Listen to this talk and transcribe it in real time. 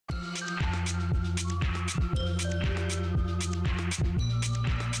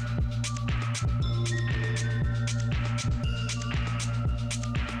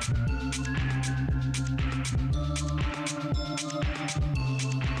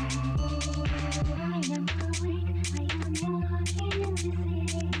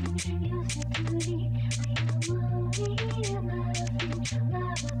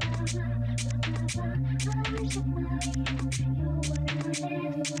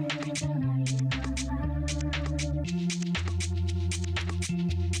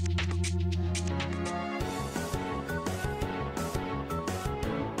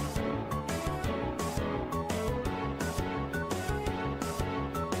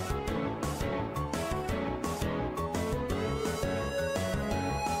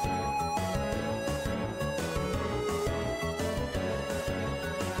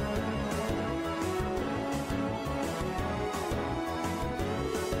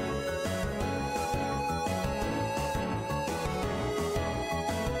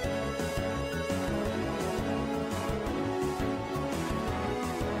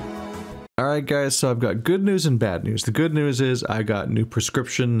Alright guys, so I've got good news and bad news. The good news is I got new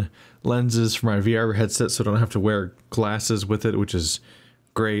prescription lenses for my VR headset so I don't have to wear glasses with it, which is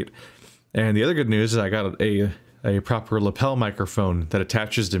great. And the other good news is I got a proper lapel microphone that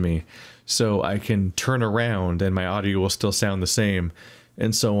attaches to me so I can turn around and my audio will still sound the same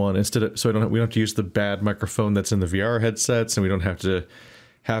and so on, instead of, so we don't have to use the bad microphone that's in the VR headsets, and we don't have to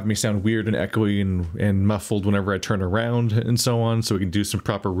have me sound weird and echoey and muffled whenever I turn around and so on, so we can do some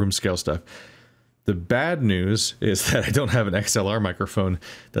proper room scale stuff. The bad news is that I don't have an XLR microphone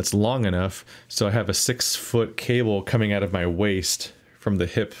that's long enough, so I have a 6-foot cable coming out of my waist from the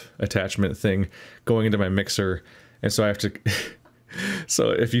hip attachment thing going into my mixer, and so I have to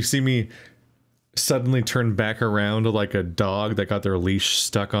so if you see me suddenly turn back around like a dog that got their leash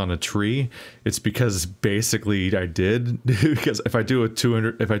stuck on a tree, it's because basically I did. Because if I do a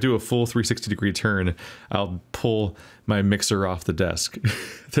full 360-degree turn, I'll pull my mixer off the desk.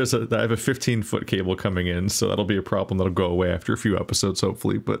 I have a 15-foot cable coming in, so that'll be a problem that'll go away after a few episodes,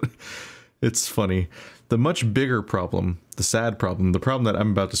 hopefully, but it's funny. The much bigger problem, the sad problem, the problem that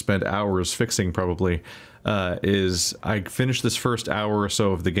I'm about to spend hours fixing probably, is I finished this first hour or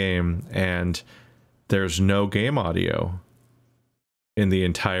so of the game, and there's no game audio in the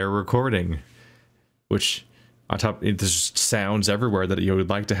entire recording, which on top, there's sounds everywhere that you would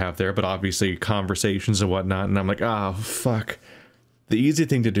like to have there, but obviously conversations and whatnot, and I'm like, oh, fuck. The easy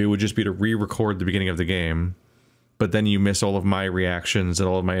thing to do would just be to re-record the beginning of the game, but then you miss all of my reactions and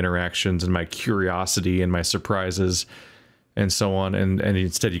all of my interactions and my curiosity and my surprises and so on, and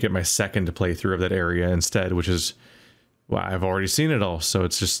instead you get my second playthrough of that area instead, which is, well, I've already seen it all, so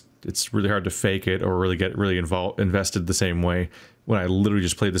it's really hard to fake it or really get invested the same way when I literally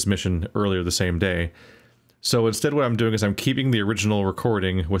just played this mission earlier the same day. So instead what I'm doing is I'm keeping the original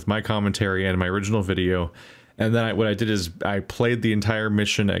recording with my commentary and my original video, and then what I did is I played the entire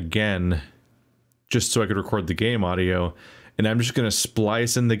mission again just so I could record the game audio, and I'm just going to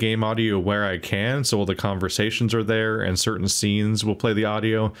splice in the game audio where I can, so all the conversations are there and certain scenes will play the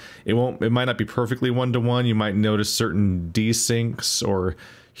audio. It might not be perfectly one-to-one. You might notice certain desyncs or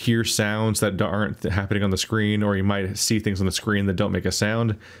hear sounds that aren't happening on the screen, or you might see things on the screen that don't make a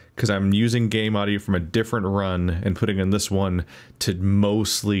sound, because I'm using game audio from a different run and putting in this one to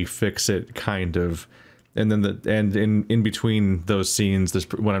mostly fix it, kind of. And then in between those scenes,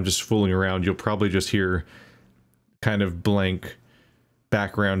 when I'm just fooling around, you'll probably just hear kind of blank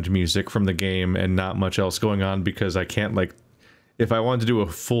background music from the game and not much else going on, because I can't, like, if I wanted to do a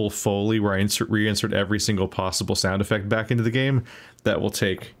full Foley where I reinsert every single possible sound effect back into the game, that will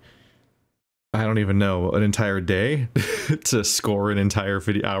take, I don't even know, an entire day to score an entire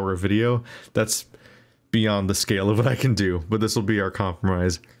hour of video. That's beyond the scale of what I can do, but this will be our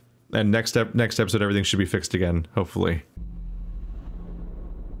compromise. And next episode, everything should be fixed again, hopefully.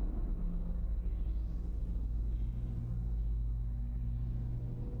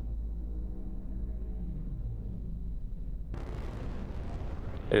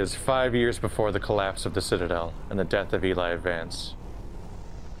 It is 5 years before the collapse of the Citadel and the death of Eli Vance.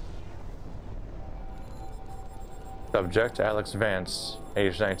 Subject: Alyx Vance,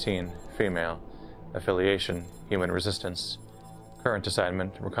 age 19, female. Affiliation: Human Resistance. Current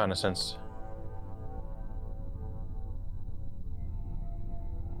assignment: Reconnaissance.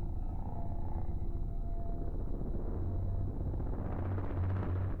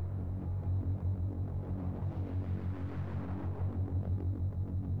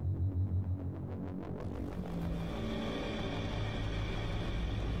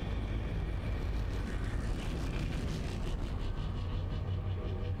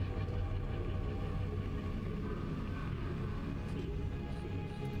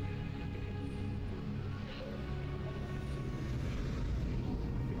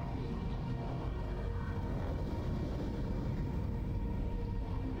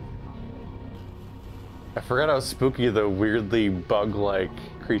 I forgot how spooky the weirdly bug-like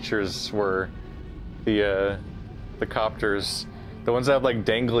creatures were. The copters. The ones that have like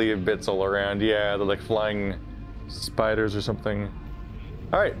dangly bits all around. Yeah, they're like flying spiders or something.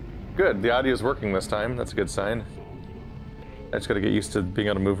 Alright, good. The audio's working this time. That's a good sign. I just gotta get used to being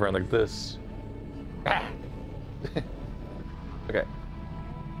able to move around like this. Ah! Okay.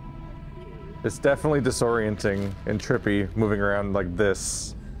 It's definitely disorienting and trippy moving around like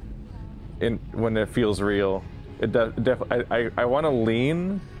this. When it feels real. I want to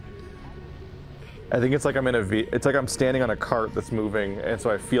lean. I think it's like I'm in it's like I'm standing on a cart that's moving, and so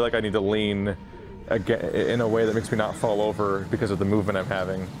I feel like I need to lean again in a way that makes me not fall over because of the movement I'm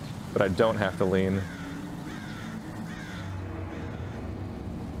having, but I don't have to lean.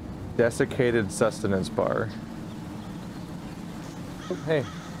 Desiccated sustenance bar. Oh, hey.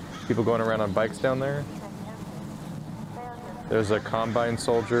 People going around on bikes down there. There's a combine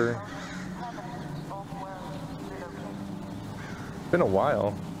soldier. It's been a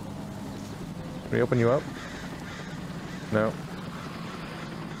while. Can we open you up? No.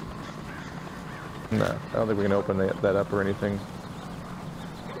 No, I don't think we can open that up or anything.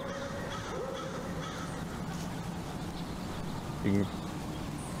 You can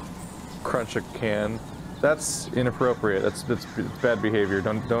crunch a can. That's inappropriate. That's bad behavior.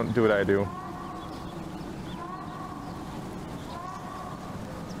 Don't do what I do.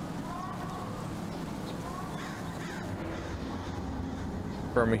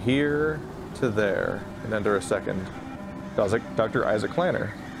 From here to there in under a second. Dr. Isaac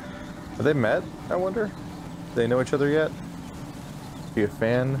Clanner. Have they met, I wonder? Do they know each other yet? Be a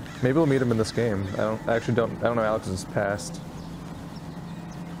fan? Maybe we'll meet him in this game. I actually don't know Alex's past.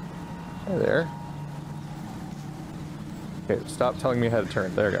 Hey there. Okay, stop telling me how to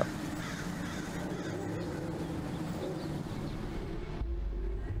turn. There we go.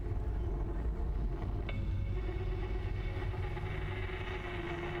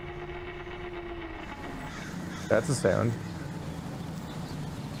 That's a sound.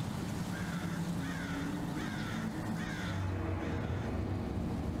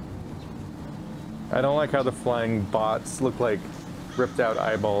 I don't like how the flying bots look like ripped out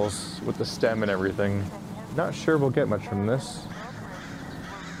eyeballs with the stem and everything. Not sure we'll get much from this.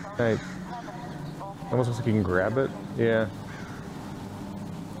 Almost looks like you can grab it. Yeah.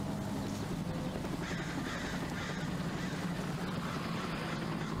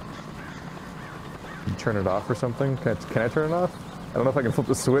 Turn it off or something? Can I turn it off? I don't know if I can flip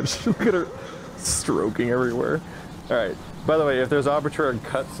the switch. Look at her stroking everywhere. Alright. By the way, if there's arbitrary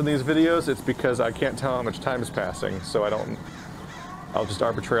cuts in these videos, it's because I can't tell how much time is passing, so I'll just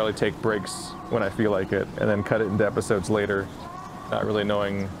arbitrarily take breaks when I feel like it, and then cut it into episodes later, not really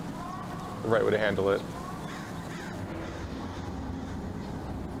knowing the right way to handle it.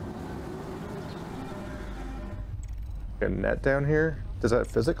 A net down here? Does that have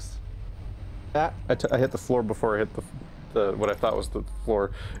physics? Ah, I hit the floor before I hit the what I thought was the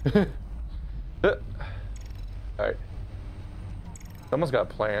floor. Alright. Someone's got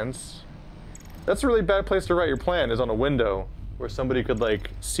plans. That's a really bad place to write your plan, is on a window where somebody could like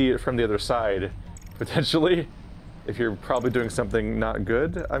see it from the other side, potentially. If you're probably doing something not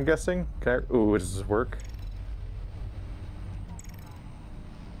good, I'm guessing. Ooh, does this work?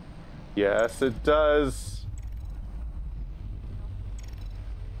 Yes, it does.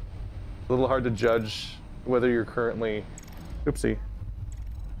 A little hard to judge whether you're currently... Oopsie.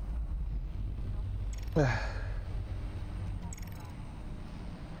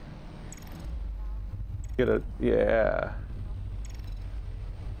 Yeah.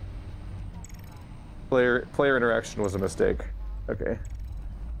 Player interaction was a mistake. Okay.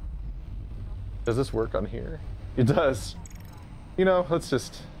 Does this work on here? It does. You know, let's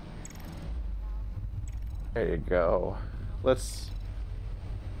just... There you go.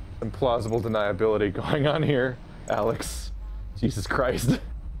 Some plausible deniability going on here, Alyx. Jesus Christ.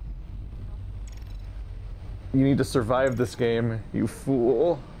 You need to survive this game, you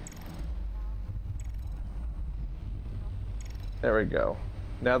fool. There we go.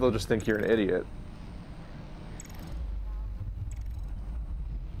 Now they'll just think you're an idiot.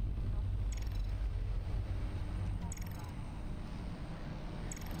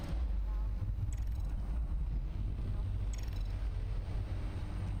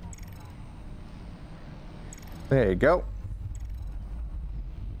 There you go.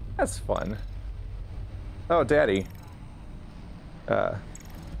 That's fun. Oh, Daddy. How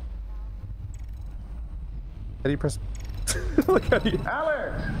do you press... Look at you.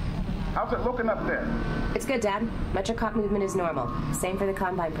 Alyx! How's it looking up there? It's good, Dad. Metrocop movement is normal. Same for the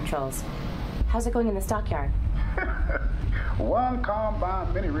Combine patrols. How's it going in the stockyard? One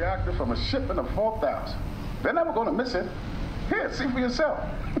Combine mini reactor from a shipment of 4,000. They're never going to miss it. Here, see for yourself.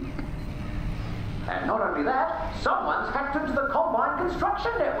 And not only that, someone's hacked into the Combine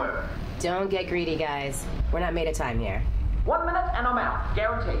construction network. Don't get greedy, guys. We're not made of time here. 1 minute and I'm out,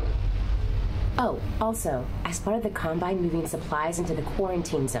 guaranteed. Oh, also, I spotted the Combine moving supplies into the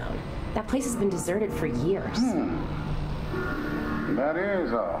quarantine zone. That place has been deserted for years. That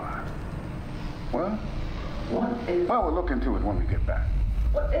is odd. Well, Well, we'll look into it when we get back.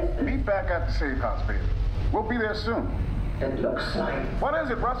 what is this? Meet back at the safe house, baby. We'll be there soon. It looks like... What is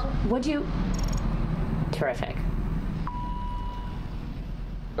it, Russell? Would you... Terrific.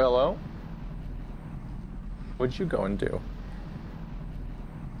 Hello? What'd you go and do?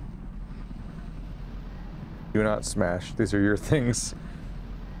 Do not smash. These are your things.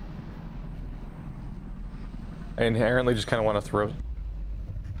 I inherently just kind of want to throw...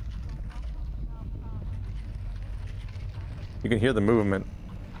 You can hear the movement.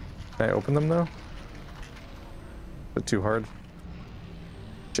 Can I open them though? Is it too hard?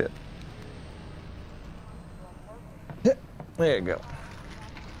 Shit. There you go.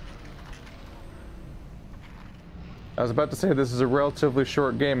 I was about to say this is a relatively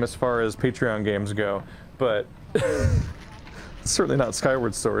short game as far as Patreon games go, but certainly not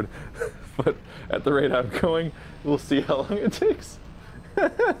Skyward Sword. But at the rate I'm going, we'll see how long it takes.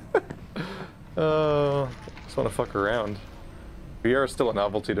 Just want to fuck around. VR is still a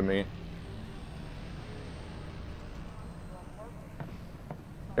novelty to me.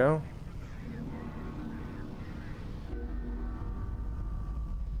 Go.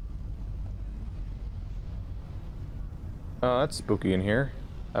 Oh, that's spooky in here.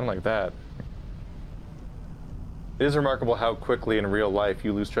 I don't like that. It is remarkable how quickly in real life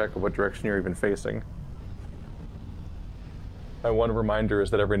you lose track of what direction you're even facing. My one reminder is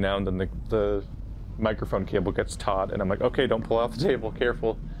that every now and then the microphone cable gets taut, and I'm like, okay, don't pull off the table,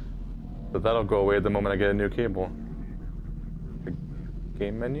 careful. But that'll go away the moment I get a new cable. The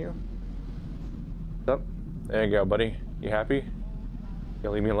game menu? What's up? There you go, buddy. You happy?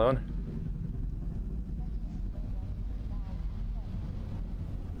 You leave me alone?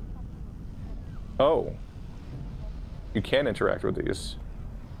 Oh. You can interact with these.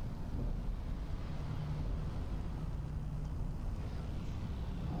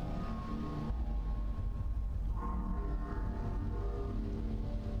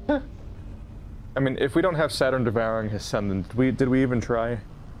 I mean, if we don't have Saturn devouring his son, then did we even try?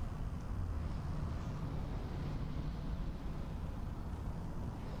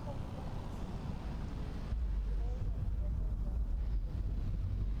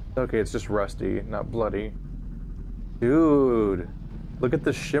 Okay, it's just rusty, not bloody. Dude, look at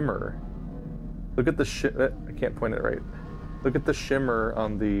the shimmer. Look at the I can't point it right. Look at the shimmer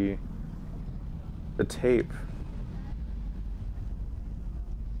on the tape.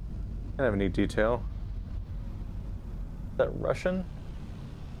 Kind of a neat detail. Is that Russian?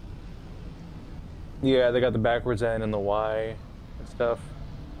 Yeah, they got the backwards N and the Y and stuff.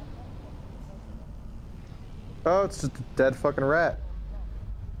 Oh, it's just a dead fucking rat.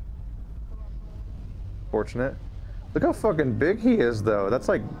 Fortunate. Look how fucking big he is, though. That's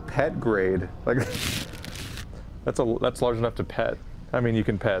like pet grade. Like, that's large enough to pet. I mean, you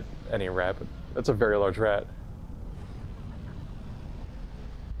can pet any rat, but that's a very large rat.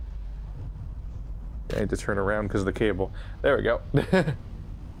 I need to turn around because of the cable. There we go.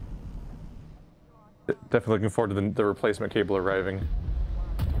 Definitely looking forward to the replacement cable arriving.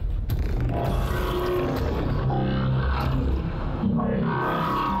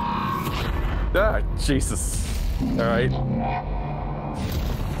 Ah, Jesus. Alright.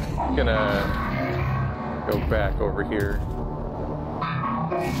 I'm gonna go back over here.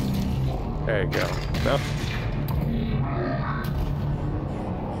 There you go. No?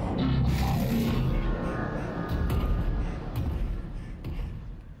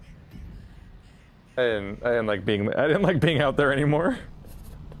 I didn't like being out there anymore.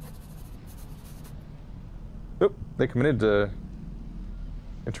 Oop, they committed to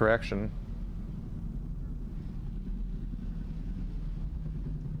interaction.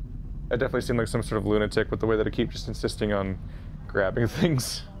 I definitely seem like some sort of lunatic with the way that I keep just insisting on grabbing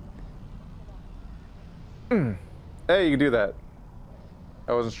things. Hey, you can do that.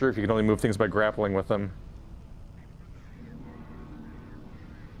 I wasn't sure if you could only move things by grappling with them.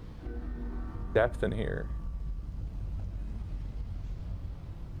 Depth in here.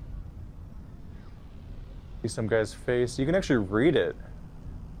 See some guy's face. You can actually read it.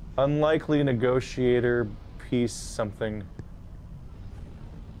 Unlikely negotiator, piece something.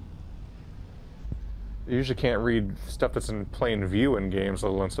 You usually can't read stuff that's in plain view in games, let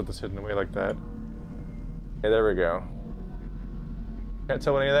alone stuff that's hidden away like that. Hey, there we go. Can't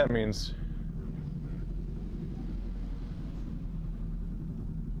tell what any of that means.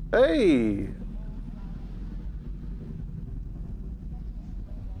 Hey!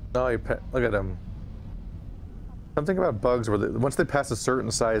 No, look at him. Something about bugs where once they pass a certain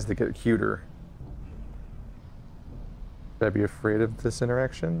size, they get cuter. Should I be afraid of this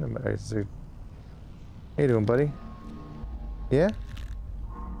interaction? How you doing, buddy? Yeah?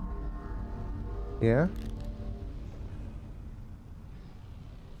 Yeah?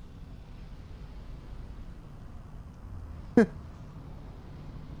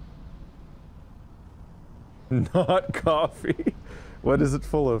 Not coffee. What is it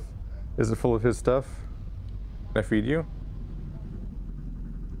full of? Is it full of his stuff? Can I feed you?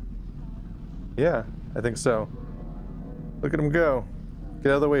 Yeah, I think so. Look at him go.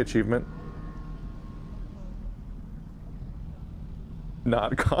 Get out of the way, achievement.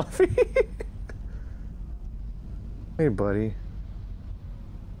 Not coffee? Hey, buddy.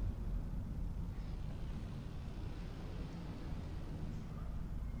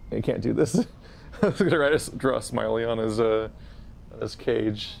 You can't do this. I was gonna draw a smiley on his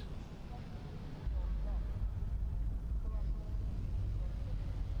cage.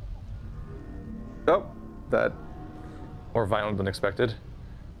 Oh, that more violent than expected.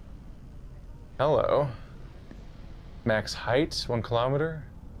 Hello. Max height, 1 kilometer.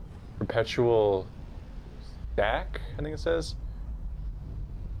 Perpetual stack, I think it says.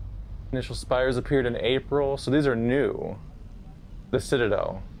 Initial spires appeared in April, so these are new. The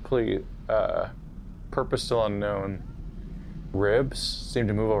Citadel, please. Purpose still unknown. Ribs seem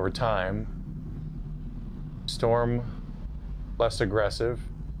to move over time. Storm, less aggressive.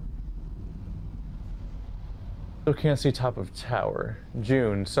 Still can't see top of tower.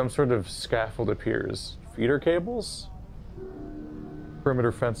 June, some sort of scaffold appears. Feeder cables?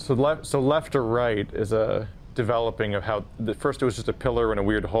 Perimeter fence. So left or right is a developing of how the first it was just a pillar and a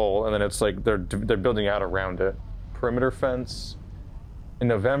weird hole, and then it's like they're building out around it. Perimeter fence. In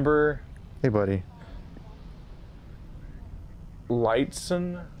November. Hey, buddy. Lights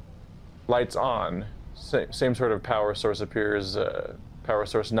on. Same sort of power source appears. Power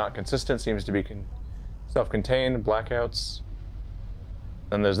source not consistent. Seems to be self-contained. Blackouts.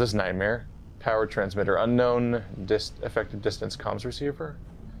 Then there's this nightmare. Power transmitter unknown. Effective distance comms receiver.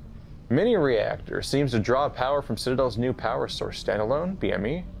 Mini reactor seems to draw power from Citadel's new power source. Standalone.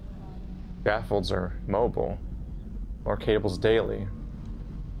 BME. Scaffolds are mobile. More cables daily.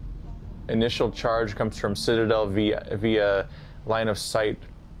 Initial charge comes from Citadel via line of sight,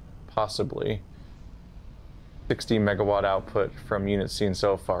 possibly. 60 megawatt output from units seen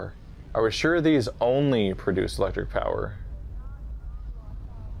so far. Are we sure these only produce electric power?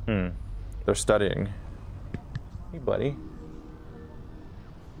 They're studying. Hey, buddy.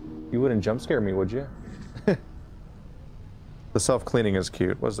 You wouldn't jump scare me, would you? The self-cleaning is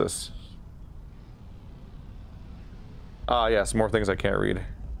cute. What's this? Ah, yes, more things I can't read.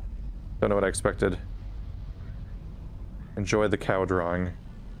 Don't know what I expected. Enjoy the cow drawing.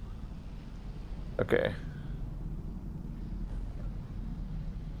 Okay.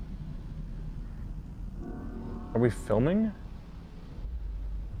 Are we filming?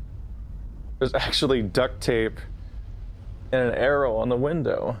 There's actually duct tape and an arrow on the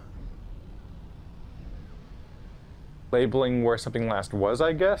window. Labeling where something last was,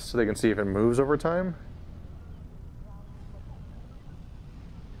 I guess, so they can see if it moves over time.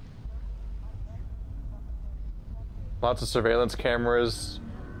 Lots of surveillance cameras,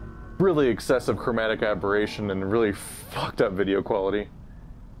 really excessive chromatic aberration, and really fucked up video quality.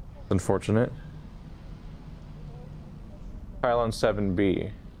 Unfortunate. Pylon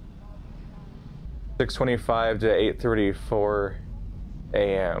 7B. 6:25 to 8:34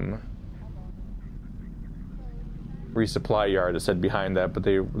 a.m. Resupply yard, it said behind that, but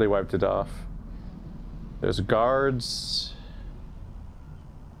they wiped it off. There's guards.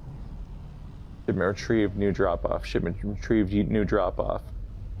 Shipment retrieved, new drop-off. Shipment retrieved, new drop-off.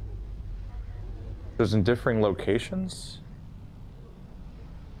 There's in differing locations?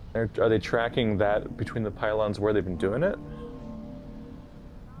 Are they tracking that between the pylons where they've been doing it?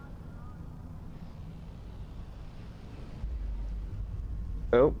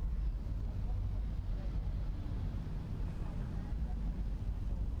 Oh.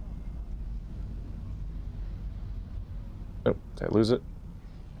 Oh, did I lose it?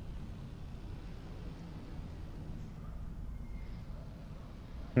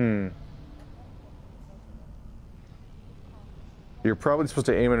 You're probably supposed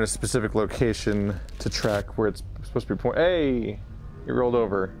to aim in a specific location to track where it's supposed to be pointing. Hey! He rolled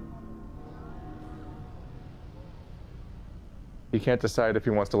over. He can't decide if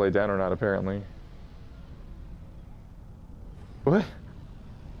he wants to lay down or not, apparently. What?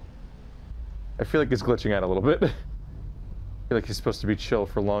 I feel like he's glitching out a little bit. I feel like he's supposed to be chill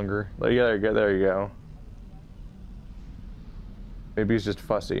for longer. Like, yeah, there you go. Maybe he's just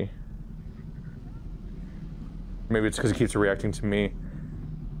fussy. Maybe it's because he keeps reacting to me.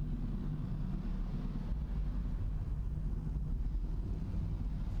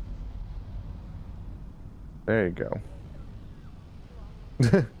 There you go.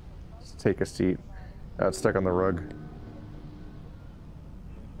 Just take a seat. Oh, it's stuck on the rug.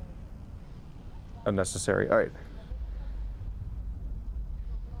 Unnecessary. All right.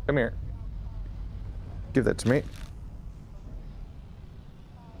 Come here. Give that to me.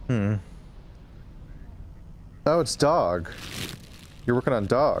 Oh, it's dog. You're working on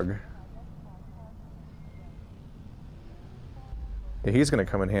dog. Yeah, he's gonna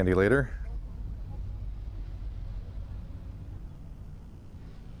come in handy later.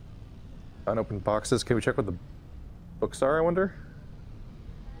 Unopened boxes. Can we check what the books are, I wonder?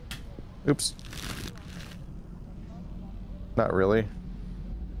 Oops. Not really.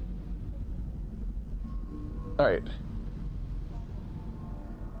 Alright.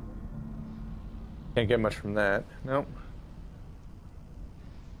 Can't get much from that. Nope.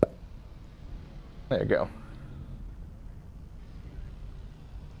 There you go.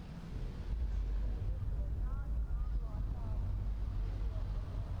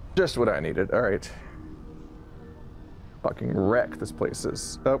 Just what I needed. Alright. Fucking wreck this place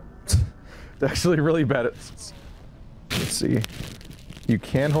is. Oh. It's actually really bad at... Let's see. You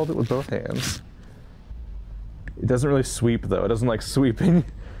can hold it with both hands. It doesn't really sweep though. It doesn't like sweeping.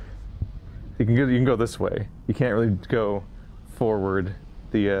 You can go this way. You can't really go forward.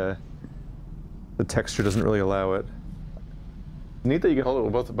 The texture doesn't really allow it. Neat that you can hold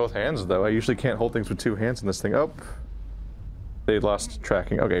it with both hands though. I usually can't hold things with two hands in this thing. Oh. They lost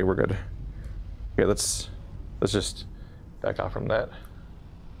tracking. Okay, we're good. Okay, let's just back off from that.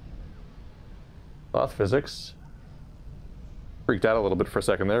 Cloth physics. Freaked out a little bit for a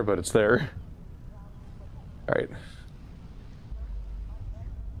second there, but it's there. Alright.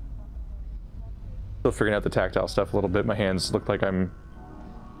 Still figuring out the tactile stuff a little bit. My hands look like I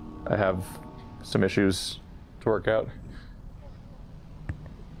have some issues to work out.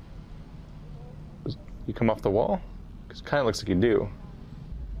 Does you come off the wall? Because it kind of looks like you do.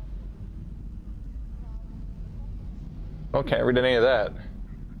 Oh, can't read any of that.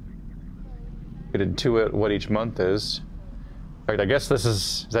 You could intuit what each month is. In fact, I guess this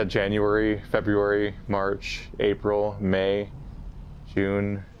is that January, February, March, April, May,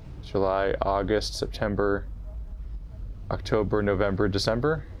 June, July, August, September, October, November,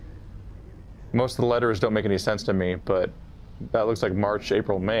 December. Most of the letters don't make any sense to me, but that looks like March,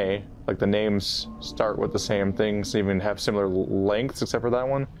 April, May. Like the names start with the same things, even have similar lengths except for that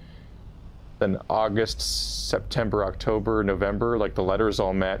one. Then August, September, October, November, like the letters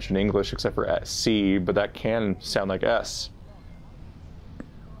all match in English except for C, but that can sound like S.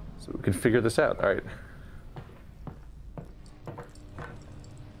 So we can figure this out. All right.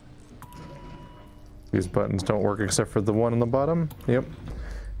 These buttons don't work except for the one on the bottom. Yep.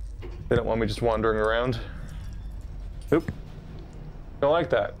 They don't want me just wandering around. Oop. Don't like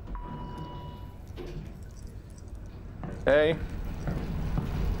that. Hey.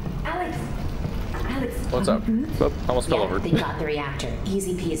 Alex! Alex! What's up? Oh, almost fell over. They got the reactor.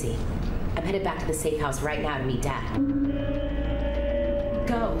 Easy peasy. I'm headed back to the safe house right now to meet Dad.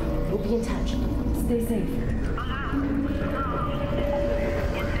 Go. We'll be in touch. Stay safe.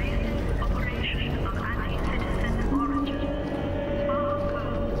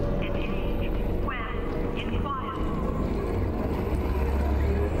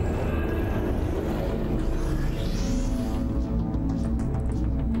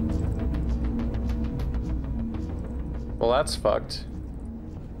 Well, that's fucked.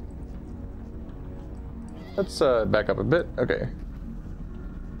 Let's back up a bit. Okay.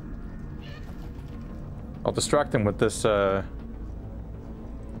 I'll distract him with this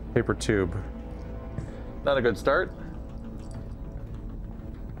paper tube. Not a good start.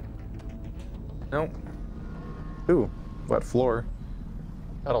 Nope. Ooh, wet floor.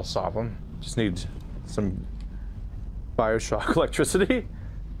 That'll solve him. Just need some Bioshock electricity.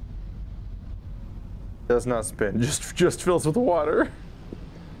 Does not spin, just fills with water.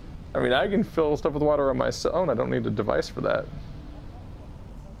 I mean, I can fill stuff with water on my own. I don't need a device for that.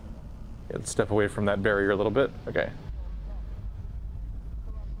 Yeah, let's step away from that barrier a little bit. Okay.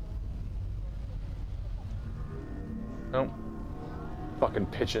 Nope. Fucking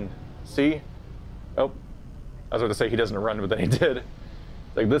pitching. See? Oh. I was about to say he doesn't run, but then he did.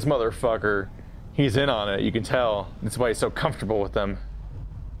 Like, this motherfucker, he's in on it. You can tell. That's why he's so comfortable with them.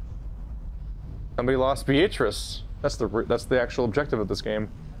 Somebody lost Beatrice. That's the actual objective of this game.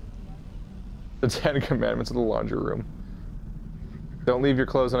 The 10 Commandments of the laundry room. Don't leave your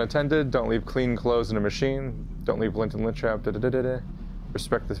clothes unattended. Don't leave clean clothes in a machine. Don't leave lint in lint trap.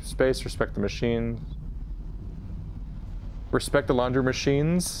 Respect the space. Respect the machine. Respect the laundry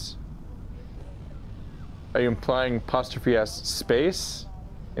machines. Are you implying apostrophe S space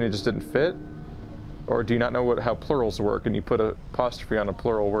and it just didn't fit? Or do you not know how plurals work and you put an apostrophe on a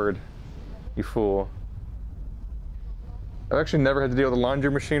plural word? You fool. I've actually never had to deal with a laundry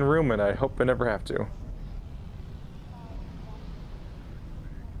machine room, and I hope I never have to.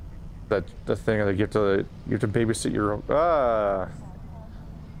 The thing that you have to babysit your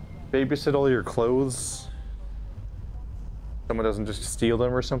babysit all your clothes. Someone doesn't just steal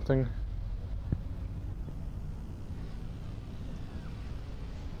them or something.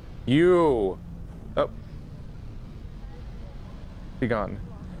 You. Oh. Be gone.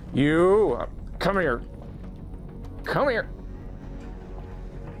 You, come here. Come here.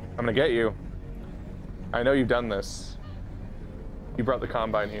 I'm gonna get you. I know you've done this. You brought the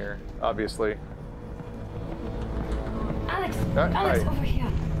Combine here, obviously. Alyx! Alyx, over here!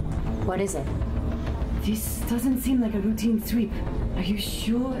 What is it? This doesn't seem like a routine sweep. Are you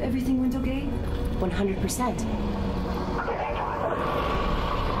sure everything went okay? 100%.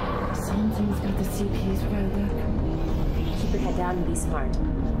 Something's got the CPs riled up. Keep your head down and be smart.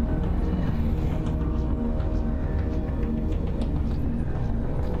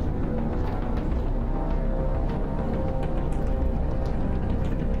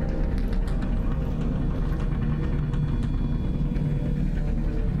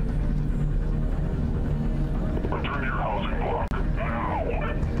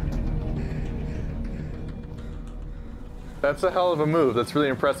 That's a hell of a move. That's really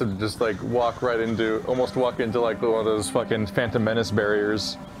impressive to just like walk right into, almost walk into like one of those fucking Phantom Menace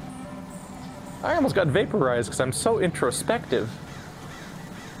barriers. I almost got vaporized because I'm so introspective.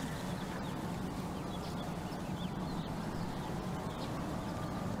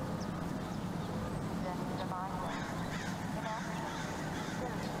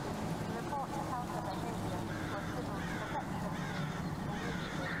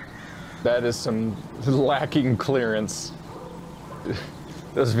 That is some lacking clearance.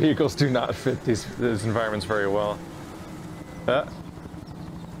 Those vehicles do not fit these environments very well. That's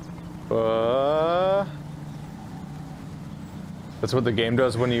what the game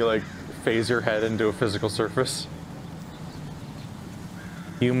does when you like phase your head into a physical surface.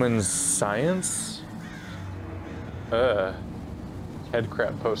 Human science? Head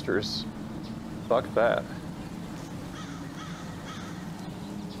crab posters. Fuck that.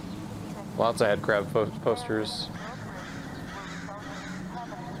 Lots of head crab posters.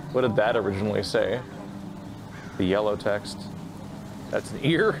 What did that originally say? The yellow text. That's an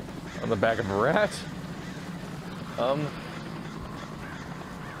ear on the back of a rat. Come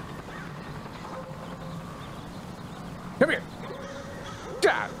here.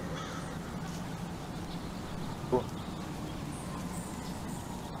 God. Cool.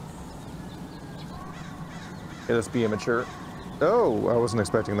 Okay, let's be immature. Oh, I wasn't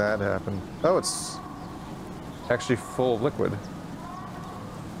expecting that to happen. Oh, it's actually full of liquid.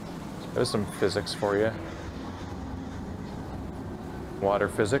 There's some physics for you. Water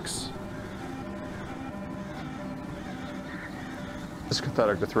physics. It's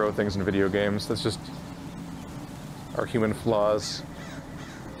cathartic to throw things in video games. That's just our human flaws.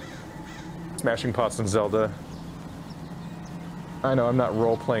 Smashing pots in Zelda. I know I'm not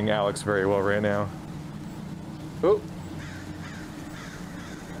role-playing Alyx very well right now. Oh.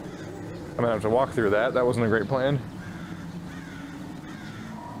 I'm gonna have to walk through that. That wasn't a great plan.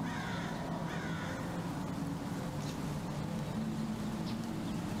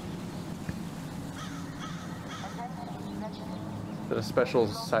 Is it a special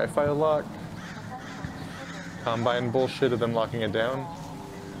sci-fi lock? Combine bullshit of them locking it down?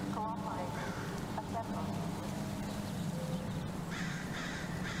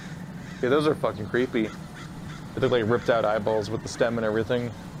 Yeah, those are fucking creepy. They look like ripped out eyeballs with the stem and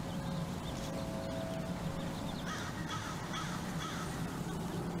everything.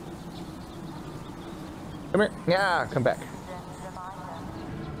 Come here. Yeah, come back.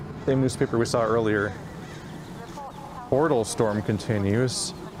 Same newspaper we saw earlier. Portal storm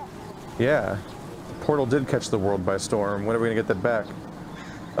continues. Yeah. The portal did catch the world by storm. When are we gonna get that back?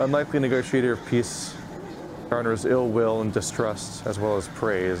 Unlikely negotiator of peace garners ill will and distrust, as well as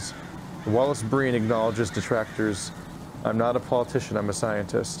praise. Wallace Breen acknowledges detractors. I'm not a politician, I'm a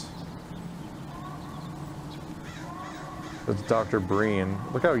scientist. It's Dr. Breen.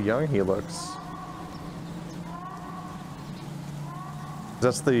 Look how young he looks.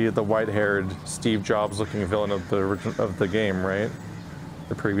 That's the white-haired Steve Jobs-looking villain of the game, right?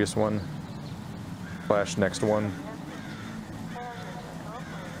 The previous one. Slash next one.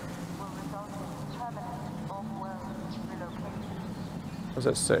 What does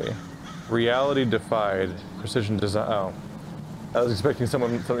that say? Reality defied. Precision design. Oh. I was expecting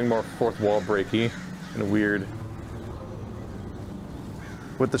something more fourth wall breaky and weird.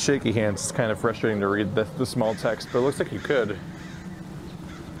 With the shaky hands, it's kind of frustrating to read the small text, but it looks like you could.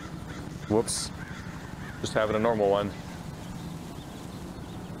 Whoops. Just having a normal one.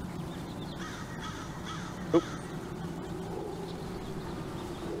 Oop.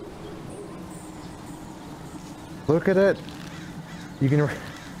 Look at it. You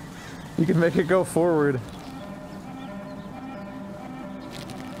can make it go forward.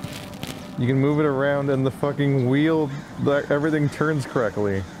 You can move it around and the fucking wheel, everything turns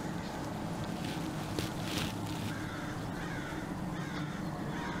correctly.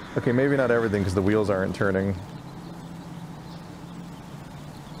 Okay, maybe not everything because the wheels aren't turning.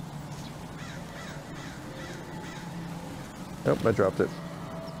 Nope, I dropped it.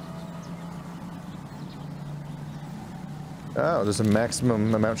 Oh, there's a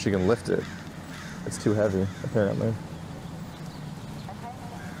maximum amount she can lift it. It's too heavy, apparently.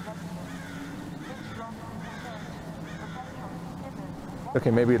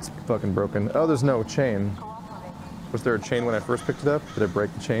 Okay, maybe it's fucking broken. Oh, there's no chain. Was there a chain when I first picked it up? Did I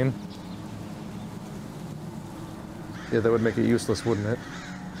break the chain? Yeah, that would make it useless, wouldn't it?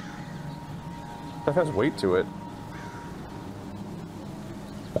 That has weight to it.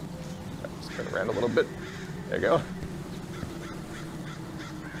 Just spin around a little bit. There you go.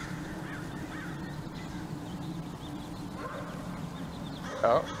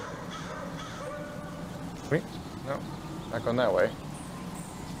 Oh. Wait. No. Not going that way.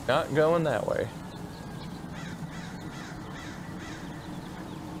 Not going that way.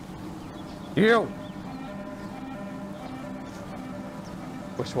 You!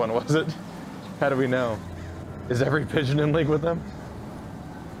 Which one was it? How do we know? Is every pigeon in league with them?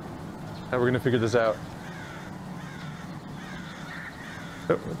 How are we gonna figure this out?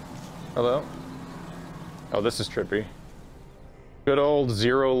 Oh. Hello? Oh, this is trippy. Good old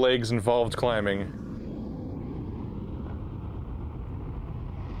zero legs involved climbing.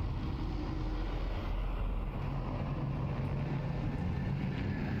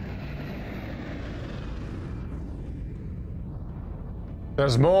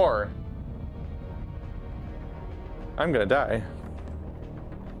 There's more. I'm gonna die.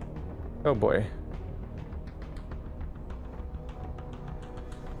 Oh boy.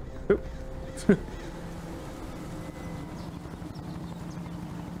 Oop.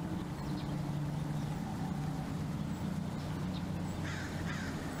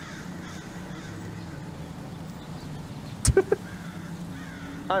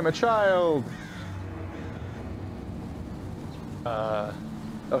 I'm a child.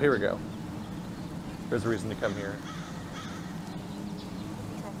 Oh, here we go. There's a reason to come here.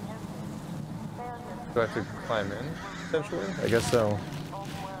 Do I have to climb in, essentially? I guess so.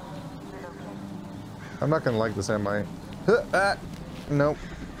 I'm not gonna like this, am I? Nope.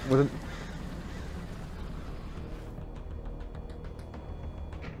 Wouldn't.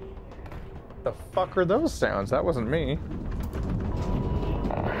 The fuck are those sounds? That wasn't me.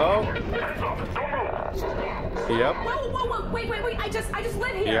 Oh. Yep. Whoa, wait, I just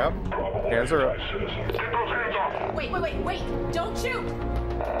live here. Yep. Hands are up. Wait, don't shoot.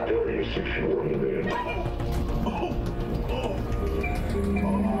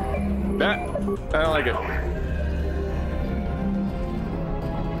 That, I don't like it.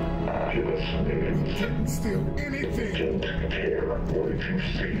 Didn't steal anything. What did you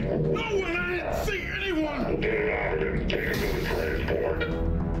see? No one, I didn't see anyone.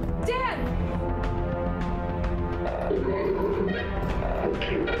 Dad!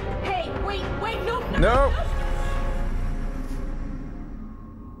 Hey, wait, no!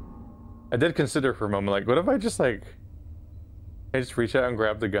 I did consider for a moment, like, what if I just reach out and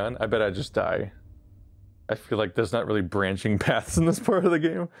grab the gun? I bet I'd just die. I feel like there's not really branching paths in this part of the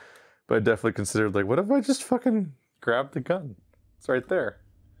game. But I definitely considered, like, what if I just fucking grab the gun? It's right there.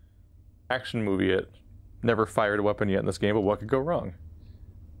 Action movie it. Never fired a weapon yet in this game, but what could go wrong?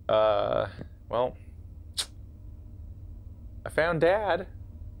 Well, I found Dad.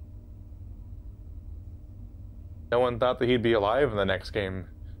 No one thought that he'd be alive in the next game,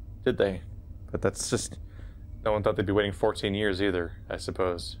 did they? But that's just... No one thought they'd be waiting 14 years either, I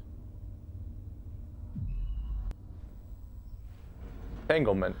suppose.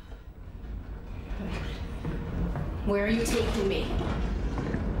 Entanglement. Where are you taking me?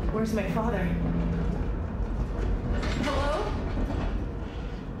 Where's my father? Hello?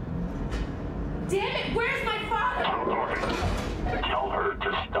 Damn it, where's my father? Tell her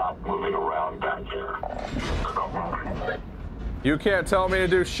to stop moving around back there. Stop moving. You can't tell me to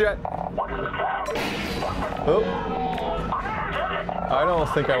do shit. What is that? Oh. I don't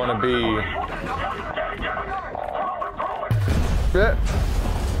think I want to be... Shit.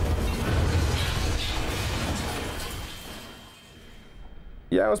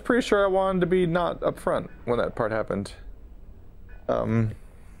 Yeah, I was pretty sure I wanted to be not up front when that part happened.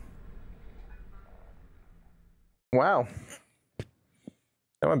 Wow.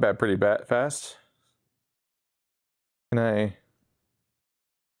 That went bad pretty fast. Can I...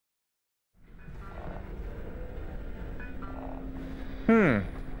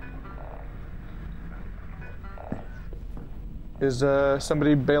 Is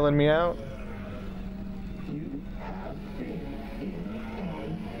somebody bailing me out?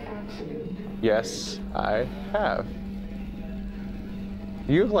 Yes, I have.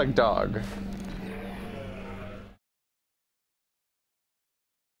 You look like dog.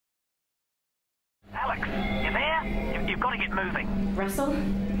 Alyx, you there? You You've got to get moving. Russell,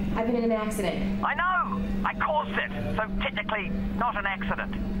 I've been in an accident. I know! I caused it, so technically not an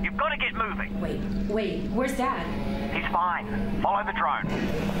accident. You've got to get moving. Wait, where's Dad? He's fine. Follow the drone.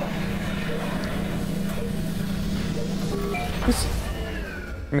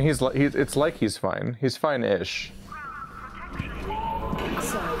 I mean, it's like he's fine. He's fine-ish.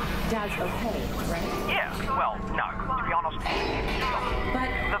 So, Dad's okay, right? Yeah, well, no. To be honest, But...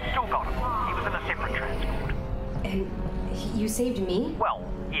 they've still got him. He was in a separate transport. And you saved me? Well,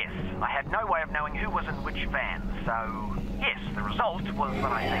 yes. I had no way of knowing who was in which van, so... yes, the result was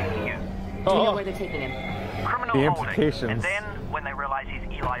that I saved you. Do you know where they're taking him? Criminal The holding. implications. And then, when they realize he's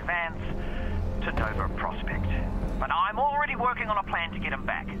Eli Vance, to Nova Prospect. But I'm already working on a plan to get him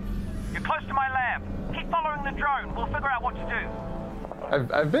back. You're close to my lab. Keep following the drone. We'll figure out what to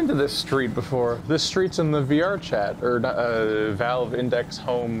do. I've been to this street before. This street's in the VR chat, or Valve Index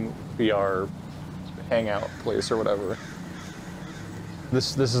Home VR hangout place or whatever.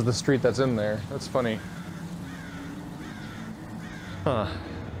 This is the street that's in there. That's funny. Huh.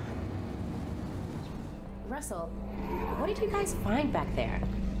 Russell, what did you guys find back there?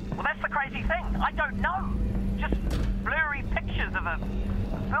 Well, that's the crazy thing. I don't know. Just blurry pictures of a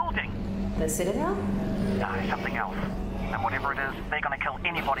building. The Citadel? No, something else. And whatever it is, they're gonna kill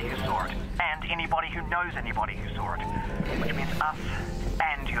anybody who saw it. And anybody who knows anybody who saw it. Which means us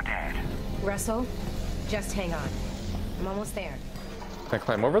and your dad. Russell, just hang on. I'm almost there. Can I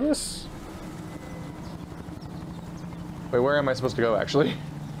climb over this? Wait, where am I supposed to go, actually?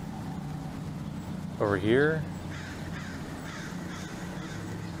 Over here?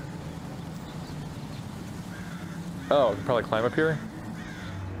 Oh, I can probably climb up here?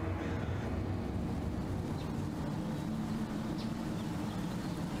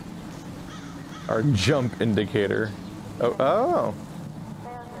 Our jump indicator. Oh.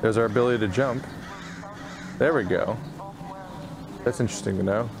 There's our ability to jump. There we go. That's interesting to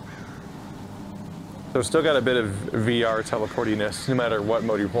know. So still got a bit of VR teleportiness, no matter what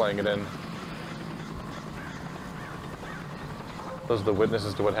mode you're playing it in. Those are the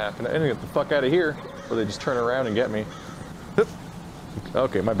witnesses to what happened. I didn't get the fuck out of here, or they just turn around and get me.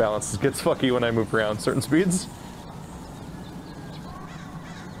 Okay, my balance gets fucky when I move around certain speeds.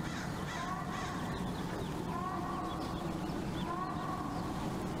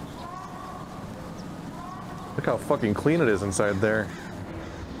 Look how fucking clean it is inside there.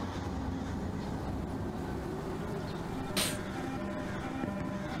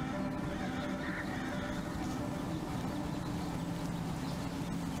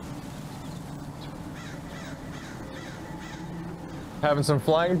 Having some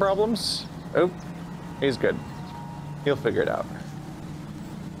flying problems? Oh, he's good. He'll figure it out.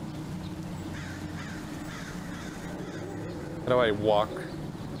 How do I walk?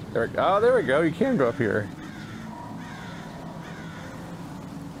 There we go. Oh, there we go. You can go up here.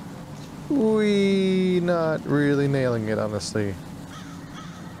 We not really nailing it, honestly.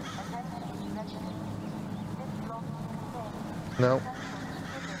 No.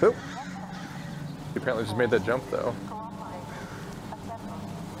 Oh. He apparently just made that jump, though.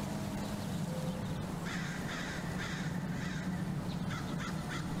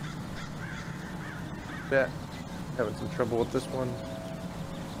 Yeah. Having some trouble with this one.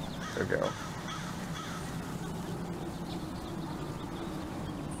 There we go.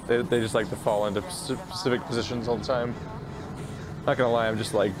 They just like to fall into specific positions all the time. Not gonna lie, I'm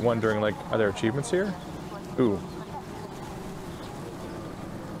just like wondering, like, are there achievements here? Ooh.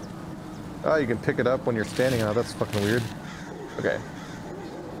 Oh, you can pick it up when you're standing on it. That's fucking weird. Okay.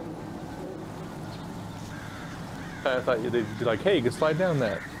 I thought they'd be like, hey, you can slide down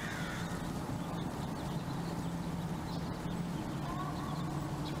that.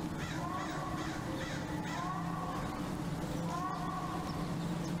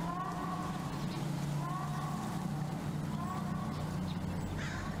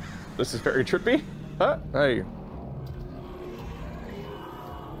 This is very trippy. Huh? Hey.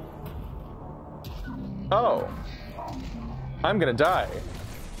 Oh. I'm gonna die.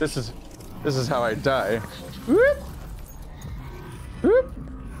 This is how I die. Whoop. Whoop.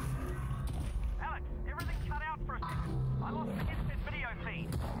 Alex, everything cut out for a second. I lost the instant video feed.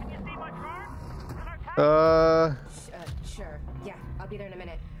 Can you see my drone? Is it okay? Sure. Yeah, I'll be there in a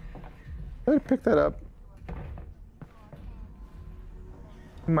minute. Let me pick that up.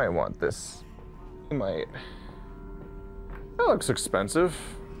 You might want this. You might. That looks expensive.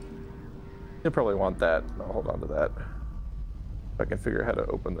 You'll probably want that. I'll hold on to that. If I can figure out how to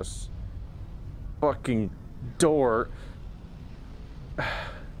open this fucking door.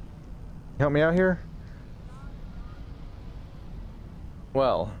 Help me out here?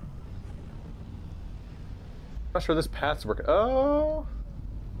 Well. Not sure this path's working. Oh,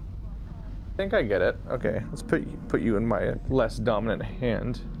 I think I get it. Okay, let's put you in my less dominant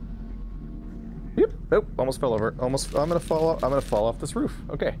hand. Yep. Nope. Almost fell over. Almost. I'm gonna fall. I'm gonna fall off this roof.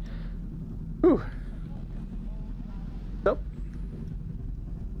 Okay. Whew. Nope.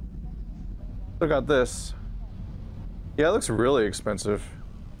 Still got this. Yeah, it looks really expensive.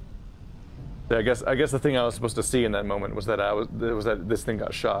 Yeah, I guess the thing I was supposed to see in that moment was that that this thing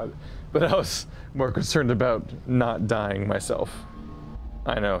got shot, but I was more concerned about not dying myself.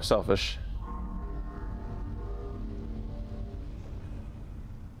 I know, selfish.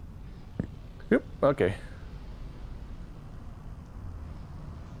 Yep. Okay.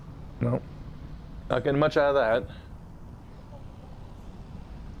 No, not getting much out of that.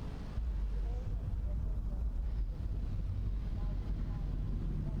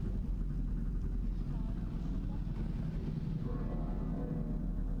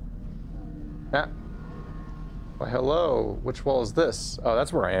 Ah. Well, hello. Which wall is this? Oh,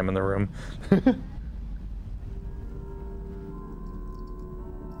 that's where I am in the room.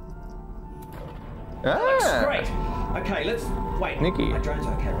 Alyx, great. Okay, let's wait. Nikki. My drone's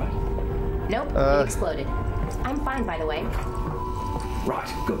okay, right? Nope, it exploded. I'm fine, by the way. Right,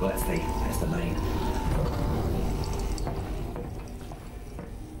 good. Well, that's the main.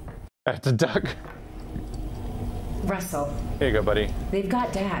 I have to duck. Russell. Here you go, buddy. They've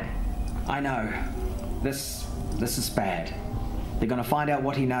got Dad. I know. This is bad. They're gonna find out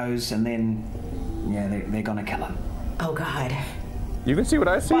what he knows, and then, yeah, they're gonna kill him. Oh God. You can see what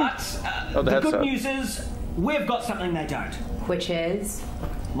I see. But oh, the good news is we've got something they don't. Which is?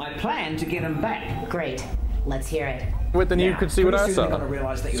 My plan to get him back. Great. Let's hear it. Wait, then you could see what I saw. They're gonna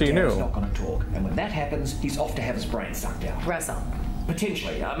realize that So your you dad's knew. not gonna talk, and when that happens, he's off to have his brain sucked out. Russell.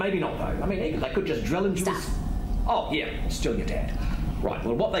 Potentially, maybe not though. I mean, they could just drill into his... Oh yeah, still your dad. Right.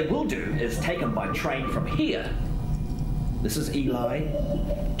 Well, what they will do is take him by train from here. This is Eli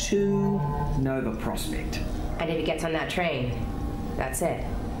to Nova Prospect. And if he gets on that train, that's it,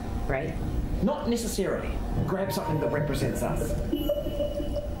 right? Not necessarily. Grab something that represents us.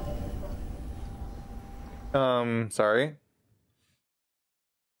 Sorry.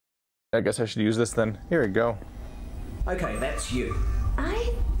 I guess I should use this then. Here we go. Okay, that's you.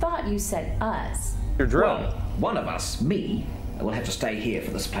 I thought you said us. Your drone. Well, one of us, me, will have to stay here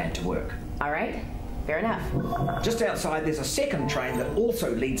for this plan to work. All right, fair enough. Just outside, there's a second train that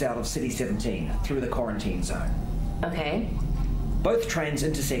also leads out of City 17 through the quarantine zone. Okay. Both trains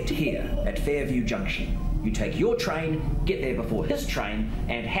intersect here at Fairview Junction. You take your train, get there before his train,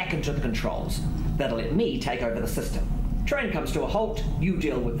 and hack into the controls. That'll let me take over the system. Train comes to a halt, you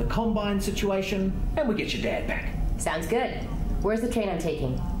deal with the Combine situation, and we get your dad back. Sounds good. Where's the train I'm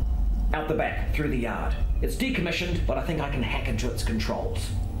taking? Out the back, through the yard. It's decommissioned, but I think I can hack into its controls.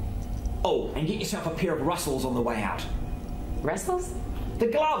 Oh, and get yourself a pair of Russells on the way out. Russells? The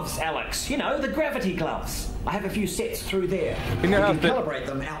gloves, Alyx. You know, the gravity gloves. I have a few sets through there. You know how can calibrate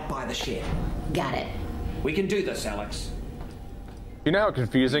them out by the shed. Got it. We can do this, Alyx. You know how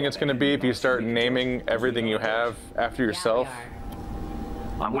confusing it's going to be if you start naming everything you have after yourself?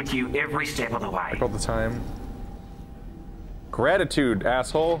 Yeah, I'm with you every step of the way. All the time. Gratitude,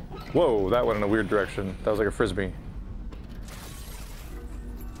 asshole. Whoa, that went in a weird direction. That was like a frisbee.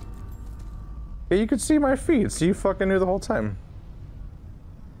 Yeah, you could see my feet, so you fucking knew the whole time.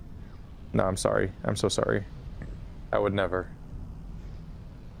 No, I'm sorry. I'm so sorry. I would never.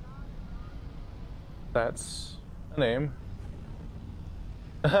 That's a name.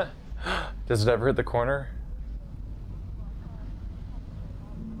 Does it ever hit the corner?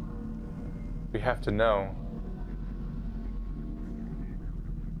 We have to know.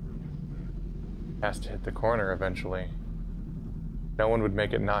 Has to hit the corner eventually. No one would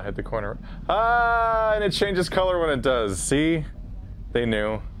make it not hit the corner. Ah, and it changes color when it does. See? They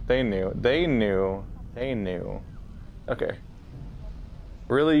knew. They knew. They knew. They knew. Okay.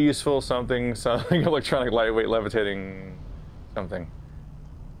 Really useful something electronic lightweight levitating something.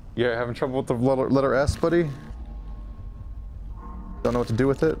 Yeah, having trouble with the letter S, buddy? Don't know what to do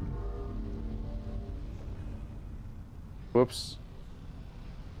with it? Whoops.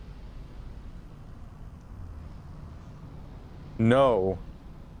 No.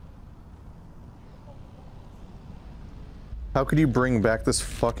 How could you bring back this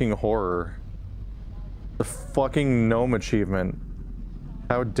fucking horror? The fucking gnome achievement.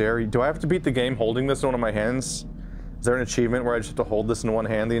 How dare you? Do I have to beat the game holding this in one of my hands? Is there an achievement where I just have to hold this in one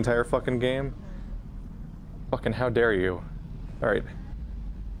hand the entire fucking game? Fucking how dare you? Alright.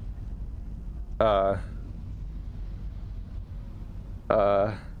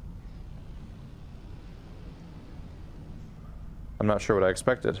 I'm not sure what I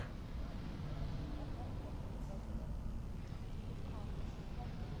expected.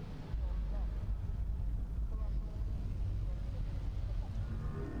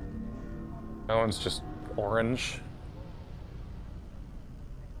 one's just orange.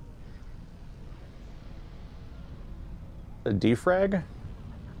 A defrag?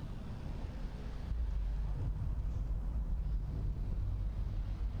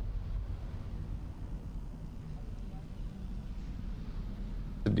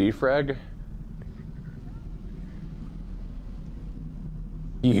 A defrag?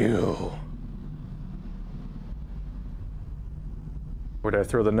 You. Where did I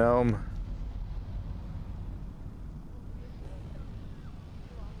throw the gnome?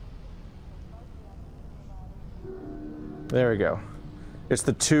 There we go. It's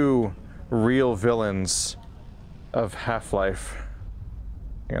the two real villains of Half-Life.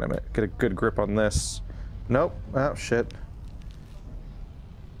 Hang on a minute. Get a good grip on this. Nope. Oh, shit.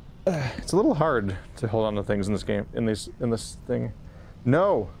 It's a little hard to hold on to things in this game. In this thing.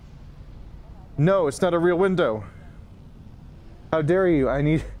 No! No, it's not a real window! How dare you? I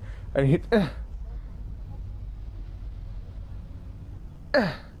need... They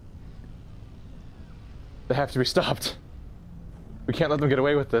have to be stopped. We can't let them get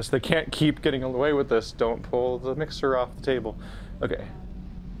away with this. They can't keep getting away with this. Don't pull the mixer off the table. Okay.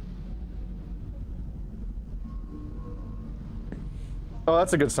 Oh,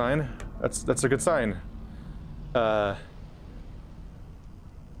 that's a good sign. That's a good sign. You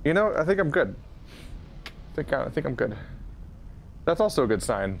know, I think I'm good. I think I'm good. That's also a good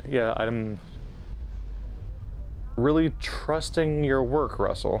sign. Yeah, I'm really trusting your work,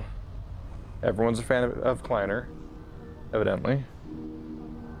 Russell. Everyone's a fan of Kleiner, evidently.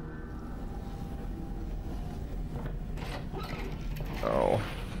 Oh.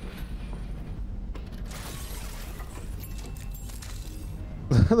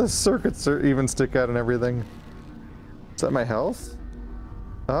 The circuits are even stick out and everything. Is that my health?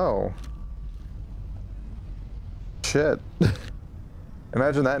 Oh. Shit.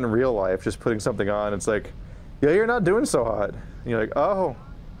 Imagine that in real life, just putting something on, it's like, yeah, you're not doing so hot. And you're like, oh,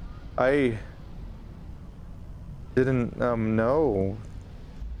 I didn't know.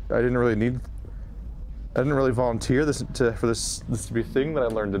 I didn't really volunteer for this to be a thing that I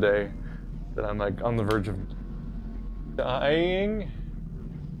learned today. That I'm like on the verge of dying.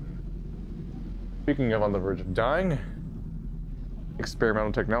 Speaking of on the verge of dying,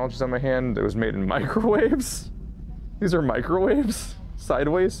 experimental technologies on my hand that was made in microwaves. These are microwaves,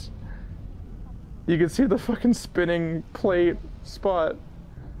 sideways. You can see the fucking spinning plate spot.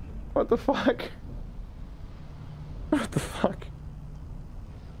 What the fuck? What the fuck?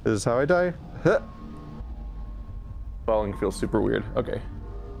 This is how I die? Huh. Falling feels super weird. Okay.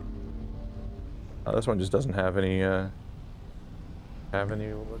 This one just doesn't have any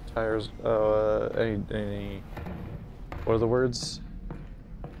tires. Any. What are the words?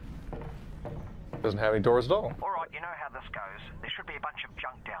 Doesn't have any doors at all. All right, you know how this goes. There should be a bunch of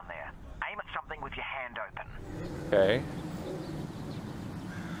junk down there. Aim at something with your hand open. Okay.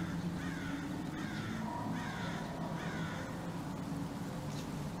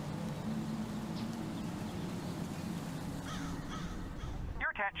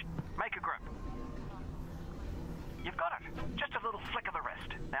 You're attached. Make a grip. You've got it. Just a little flick of the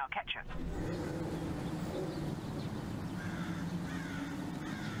wrist. Now catch it.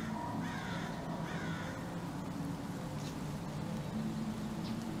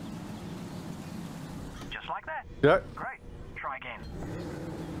 Just like that. Yeah. Great. Try again.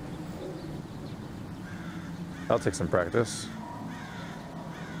 I'll take some practice.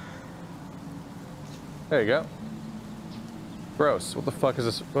 There you go. Gross. What the fuck is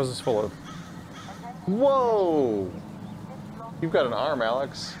this? What is this full of? Whoa! You've got an arm,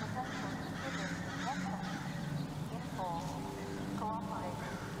 Alyx.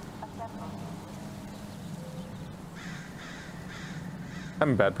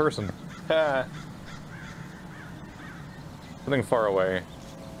 I'm a bad person. Ha! Something far away.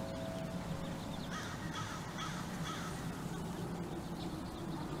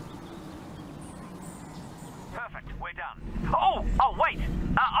 Perfect. We're done. Oh, wait.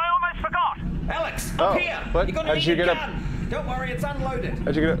 I almost forgot. Alyx, Oh, up here! what? You're gonna How'd need you a get up? gun. Don't worry, it's unloaded.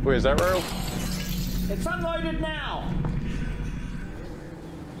 How'd you get it? Wait, is that real? It's unloaded now.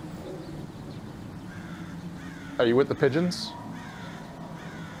 Are you with the pigeons?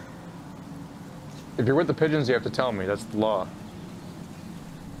 If you're with the pigeons, you have to tell me. That's the law.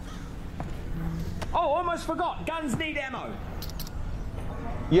 Oh, almost forgot. Guns need ammo.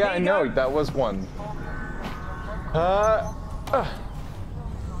 Yeah, There I you know. go. That was one.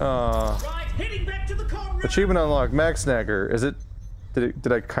 Right, heading back to the corral. Achievement unlocked. Max Snacker. Is it?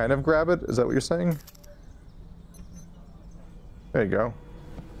 Did I kind of grab it? Is that what you're saying? There you go.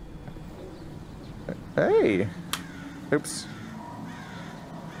 Hey. Oops.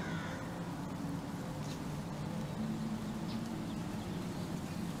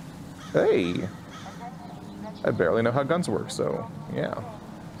 Hey! I barely know how guns work, so yeah.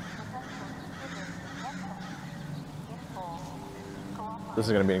 This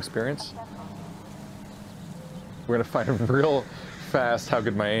is gonna be an experience. We're gonna find real fast how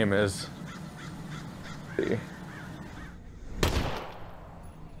good my aim is. Let's see.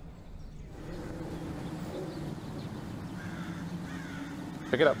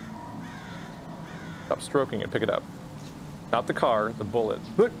 Pick it up. Stop stroking it, pick it up. Not the car, the bullet.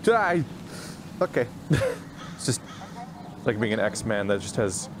 Look, die! Okay. It's just like being an X-Man that just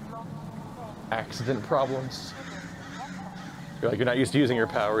has accident problems. You're not used to using your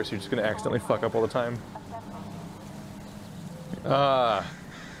powers, you're just gonna accidentally fuck up all the time.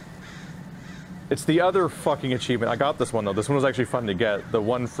 It's the other fucking achievement. I got this one though. This one was actually fun to get. The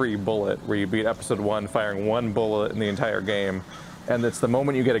one free bullet, where you beat episode 1 firing one bullet in the entire game. And it's the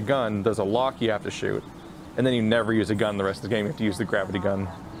moment you get a gun, there's a lock you have to shoot. And then you never use a gun the rest of the game, you have to use the gravity gun.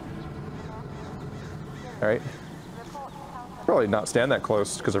 Alright. Probably not stand that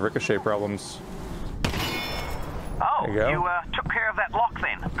close because of ricochet problems. Oh, you took care of that lock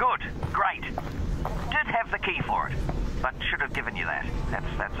then. Good, great. Did have the key for it, but should have given you that.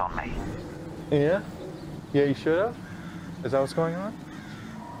 That's on me. Yeah? Yeah, you should have? Is that what's going on?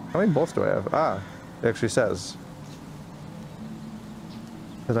 How many bolts do I have? Ah, it actually says.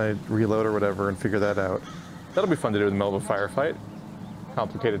 Did I reload or whatever and figure that out? That'll be fun to do in the middle of a firefight.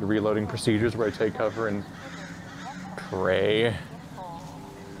 Complicated reloading procedures where I take cover and pray.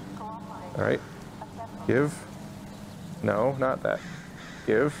 Alright. Give. No, not that.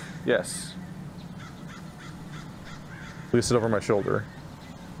 Give. Yes. Loose it over my shoulder.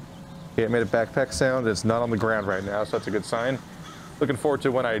 Okay, it made a backpack sound. It's not on the ground right now, so that's a good sign. Looking forward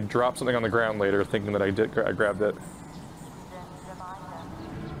to when I drop something on the ground later, thinking that I grabbed it.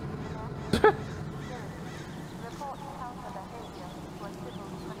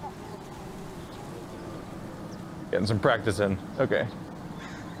 Getting some practice in. Okay.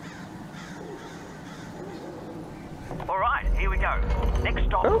 All right, here we go. Next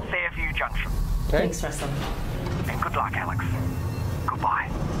stop, Fairview Junction. Okay. Thanks, Russell. And good luck, Alyx. Goodbye.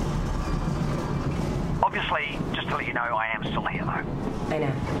 Obviously, just to let you know, I am still here, though. I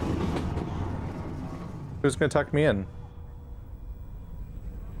know. Who's gonna tuck me in?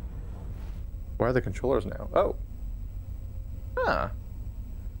 Where are the controllers now? Oh. Huh.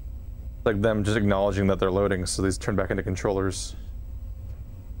 Like them just acknowledging that they're loading, so these turn back into controllers.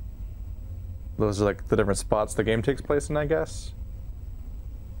 Those are like the different spots the game takes place in, I guess.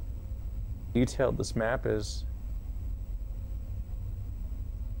 Detailed this map is.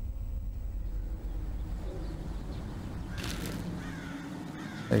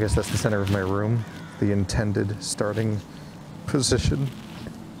 I guess that's the center of my room. The intended starting position.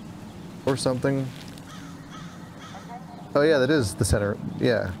 Or something. Oh yeah, that is the center.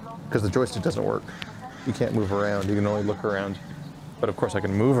 Yeah, because the joystick doesn't work. You can't move around, you can only look around. But of course I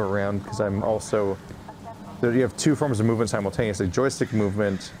can move around because I'm also... You have two forms of movement simultaneously. Joystick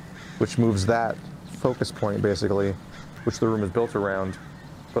movement, which moves that focus point basically, which the room is built around.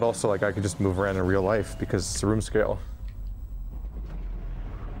 But also like I can just move around in real life because it's room scale.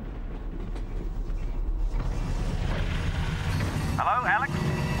 Hello, Alyx?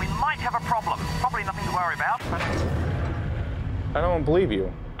 We might have a problem. Probably nothing to worry about, but... I don't believe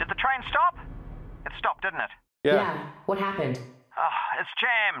you. Did the train stop? It stopped, didn't it? Yeah. What happened? It's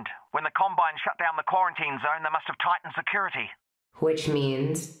jammed. When the Combine shut down the quarantine zone, they must have tightened security. Which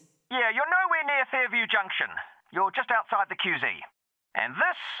means? Yeah, you're nowhere near Fairview Junction. You're just outside the QZ. And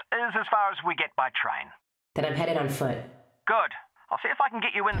this is as far as we get by train. Then I'm headed on foot. Good. I'll see if I can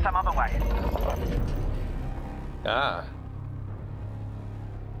get you in some other way. Ah.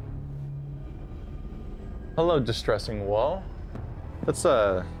 Hello, distressing wall. Let's,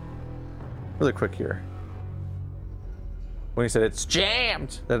 really quick here. When he said it's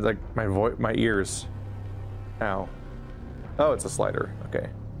jammed, that's like my ears. Ow. Oh, it's a slider. Okay.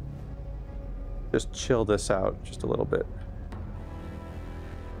 Just chill this out just a little bit.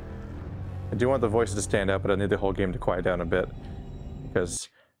 I do want the voices to stand out, but I need the whole game to quiet down a bit. Because,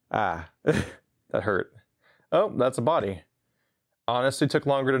 that hurt. Oh, that's a body. Honestly, took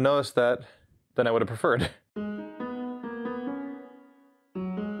longer to notice that than I would have preferred.